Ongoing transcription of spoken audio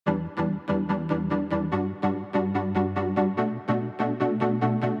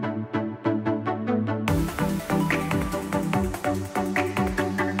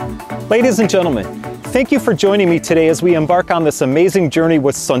Ladies and gentlemen, thank you for joining me today as we embark on this amazing journey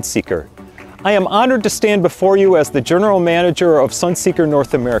with Sunseeker. I am honored to stand before you as the General Manager of Sunseeker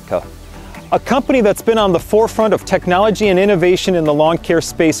North America, a company that's been on the forefront of technology and innovation in the lawn care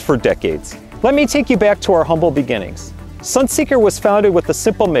space for decades. Let me take you back to our humble beginnings. Sunseeker was founded with a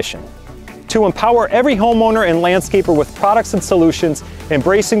simple mission: to empower every homeowner and landscaper with products and solutions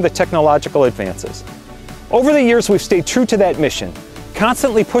embracing the technological advances. Over the years, we've stayed true to that mission,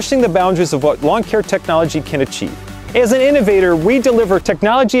 constantly pushing the boundaries of what lawn care technology can achieve. As an innovator, we deliver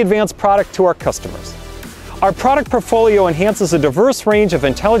technology-advanced product to our customers. Our product portfolio enhances a diverse range of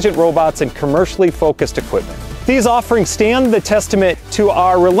intelligent robots and commercially focused equipment. These offerings stand the testament to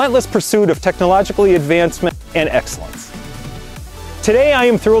our relentless pursuit of technological advancement and excellence. Today, I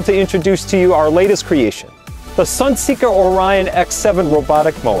am thrilled to introduce to you our latest creation, the Sunseeker Orion X7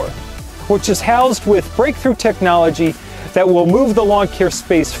 robotic mower, which is housed with breakthrough technology that will move the lawn care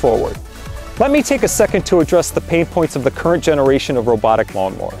space forward. Let me take a second to address the pain points of the current generation of robotic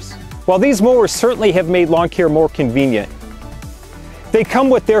lawnmowers. While these mowers certainly have made lawn care more convenient, they come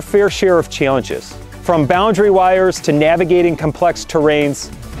with their fair share of challenges. From boundary wires to navigating complex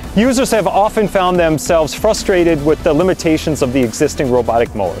terrains, users have often found themselves frustrated with the limitations of the existing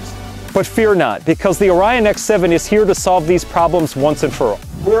robotic mowers. But fear not, because the Orion X7 is here to solve these problems once and for all.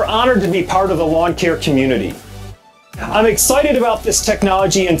 We're honored to be part of the lawn care community. I'm excited about this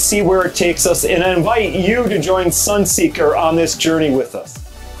technology and see where it takes us, and I invite you to join Sunseeker on this journey with us.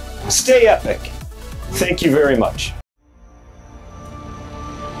 Stay epic. Thank you very much.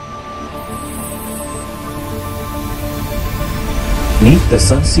 Meet the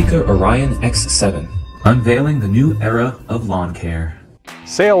Sunseeker Orion X7, unveiling the new era of lawn care.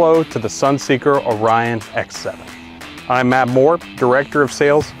 Say hello to the Sunseeker Orion X7. I'm Matt Moore, Director of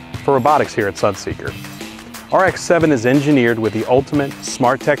Sales for Robotics here at Sunseeker. Our X7 is engineered with the ultimate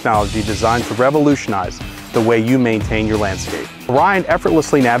smart technology designed to revolutionize the way you maintain your landscape. Orion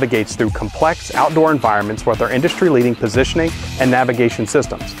effortlessly navigates through complex outdoor environments with our industry-leading positioning and navigation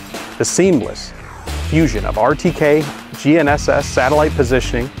systems. The seamless fusion of RTK, GNSS satellite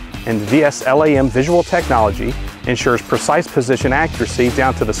positioning, and VSLAM visual technology ensures precise position accuracy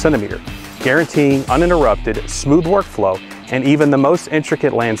down to the centimeter, guaranteeing uninterrupted, smooth workflow and even the most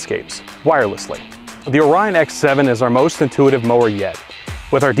intricate landscapes, wirelessly. The Orion X7 is our most intuitive mower yet.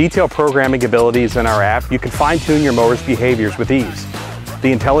 With our detailed programming abilities in our app, you can fine-tune your mower's behaviors with ease.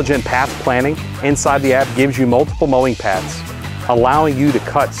 The intelligent path planning inside the app gives you multiple mowing paths, allowing you to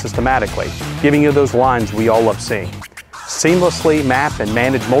cut systematically, giving you those lines we all love seeing. Seamlessly map and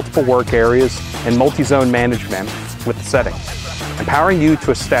manage multiple work areas and multi-zone management with the settings, empowering you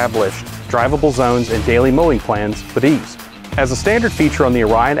to establish drivable zones and daily mowing plans with ease. As a standard feature on the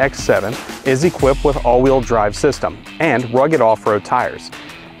Orion X7 is equipped with all-wheel drive system and rugged off-road tires,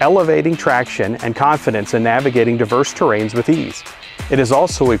 elevating traction and confidence in navigating diverse terrains with ease. It is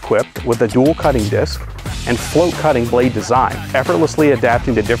also equipped with a dual cutting disc and float cutting blade design, effortlessly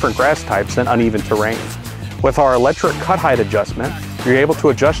adapting to different grass types and uneven terrain. With our electric cut height adjustment, you're able to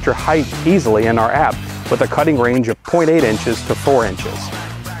adjust your height easily in our app with a cutting range of 0.8 inches to 4 inches,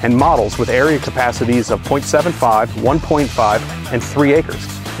 and models with area capacities of 0.75, 1.5, and 3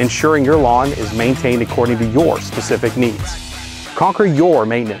 acres, ensuring your lawn is maintained according to your specific needs. Conquer your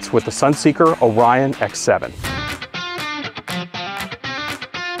maintenance with the Sunseeker Orion X7.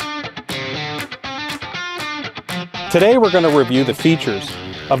 Today we're going to review the features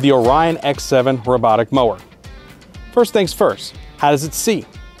of the Orion X7 robotic mower. First things first, how does it see?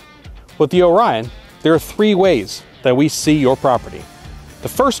 With the Orion, there are 3 ways that we see your property. The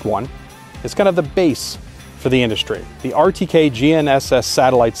first one is kind of the base for the industry, the RTK GNSS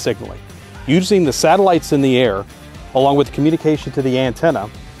satellite signaling. Using the satellites in the air, along with communication to the antenna,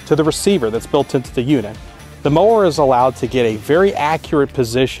 to the receiver that's built into the unit, the mower is allowed to get a very accurate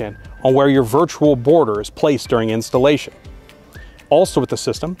position on where your virtual border is placed during installation. Also with the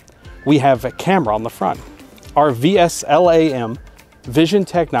system, we have a camera on the front. Our VSLAM vision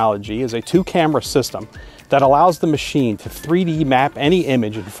technology is a 2-camera system that allows the machine to 3D map any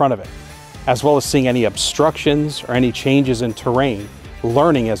image in front of it, as well as seeing any obstructions or any changes in terrain,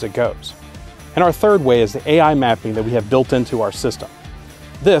 learning as it goes. And our third way is the AI mapping that we have built into our system.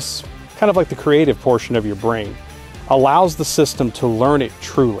 This, kind of like the creative portion of your brain, allows the system to learn it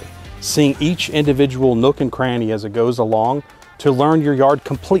truly, seeing each individual nook and cranny as it goes along to learn your yard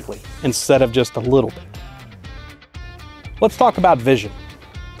completely instead of just a little bit. Let's talk about vision.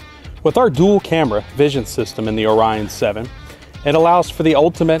 With our dual camera vision system in the Orion 7, it allows for the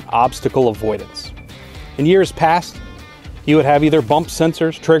ultimate obstacle avoidance. In years past, you would have either bump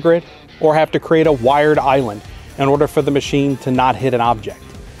sensors trigger it or have to create a wired island in order for the machine to not hit an object.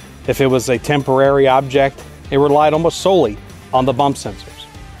 If it was a temporary object, it relied almost solely on the bump sensors.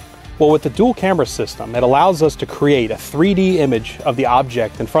 Well, with the dual camera system, it allows us to create a 3D image of the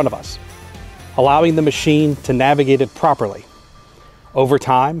object in front of us, allowing the machine to navigate it properly. Over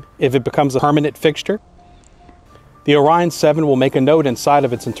time, if it becomes a permanent fixture, the Orion 7 will make a note inside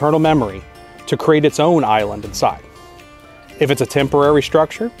of its internal memory to create its own island inside. If it's a temporary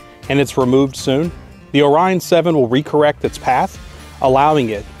structure and it's removed soon, the Orion 7 will recorrect its path, allowing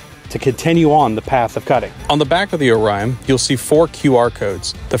it to continue on the path of cutting. On the back of the Orion, you'll see 4 QR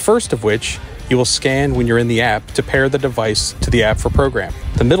codes, the first of which you will scan when you're in the app to pair the device to the app for program.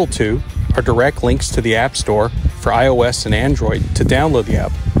 The middle 2 are direct links to the App Store for iOS and Android to download the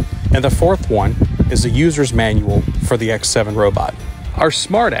app. And the 4th one is a user's manual for the X7 robot. Our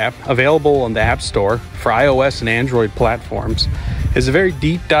smart app, available on the App Store for iOS and Android platforms, is a very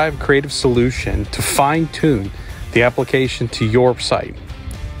deep dive creative solution to fine-tune the application to your site.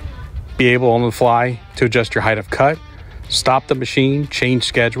 Be able on the fly to adjust your height of cut, stop the machine, change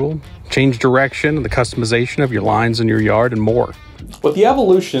schedule, change direction, and the customization of your lines in your yard, and more. With the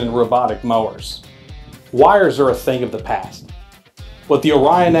evolution in robotic mowers, wires are a thing of the past. With the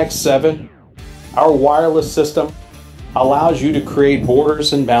Orion X7, our wireless system allows you to create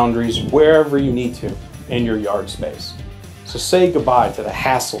borders and boundaries wherever you need to in your yard space. So say goodbye to the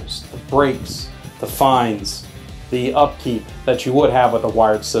hassles, the breaks, the fines, the upkeep that you would have with a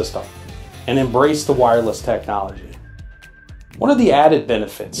wired system, and embrace the wireless technology. One of the added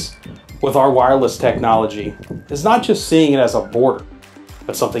benefits with our wireless technology is not just seeing it as a border,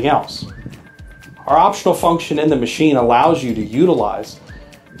 but something else. Our optional function in the machine allows you to utilize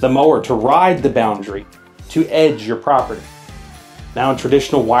the mower to ride the boundary to edge your property. Now, in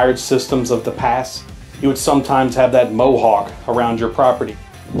traditional wired systems of the past, you would sometimes have that mohawk around your property,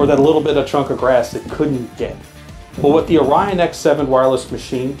 or that little bit of chunk of grass that couldn't get. Well, with the Orion X7 wireless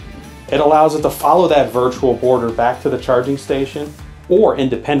machine, it allows it to follow that virtual border back to the charging station or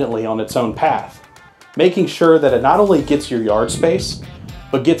independently on its own path, making sure that it not only gets your yard space,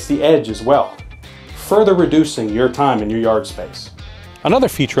 but gets the edge as well, further reducing your time in your yard space. Another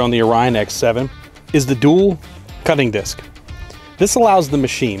feature on the Orion X7 is the dual cutting disc. This allows the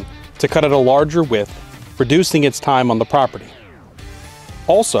machine to cut at a larger width, reducing its time on the property.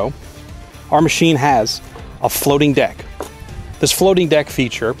 Also, our machine has a floating deck. This floating deck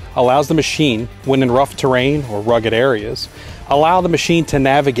feature allows the machine, when in rough terrain or rugged areas, allow the machine to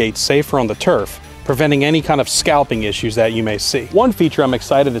navigate safer on the turf, preventing any kind of scalping issues that you may see. One feature I'm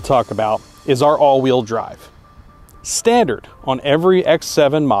excited to talk about is our all-wheel drive. Standard on every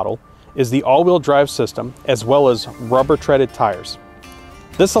X7 model is the all-wheel drive system, as well as rubber-treaded tires.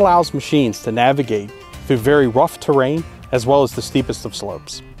 This allows machines to navigate through very rough terrain, as well as the steepest of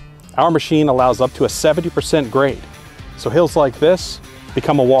slopes. Our machine allows up to a 70% grade, so hills like this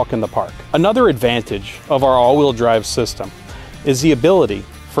become a walk in the park. Another advantage of our all-wheel drive system is the ability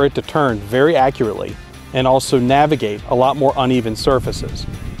for it to turn very accurately and also navigate a lot more uneven surfaces.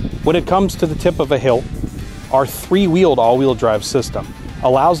 When it comes to the tip of a hill, our 3-wheeled all-wheel drive system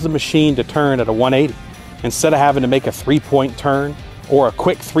allows the machine to turn at a 180 instead of having to make a 3-point turn or a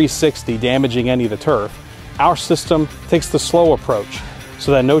quick 360 damaging any of the turf. Our system takes the slow approach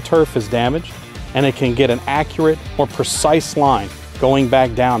so that no turf is damaged, and it can get an accurate or precise line going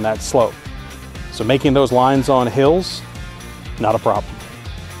back down that slope. So making those lines on hills, not a problem.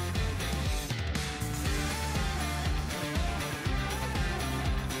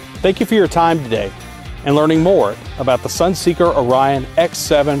 Thank you for your time today and learning more about the Sunseeker Orion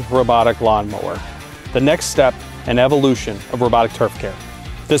X7 robotic lawnmower, the next step in evolution of robotic turf care.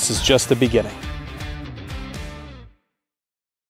 This is just the beginning.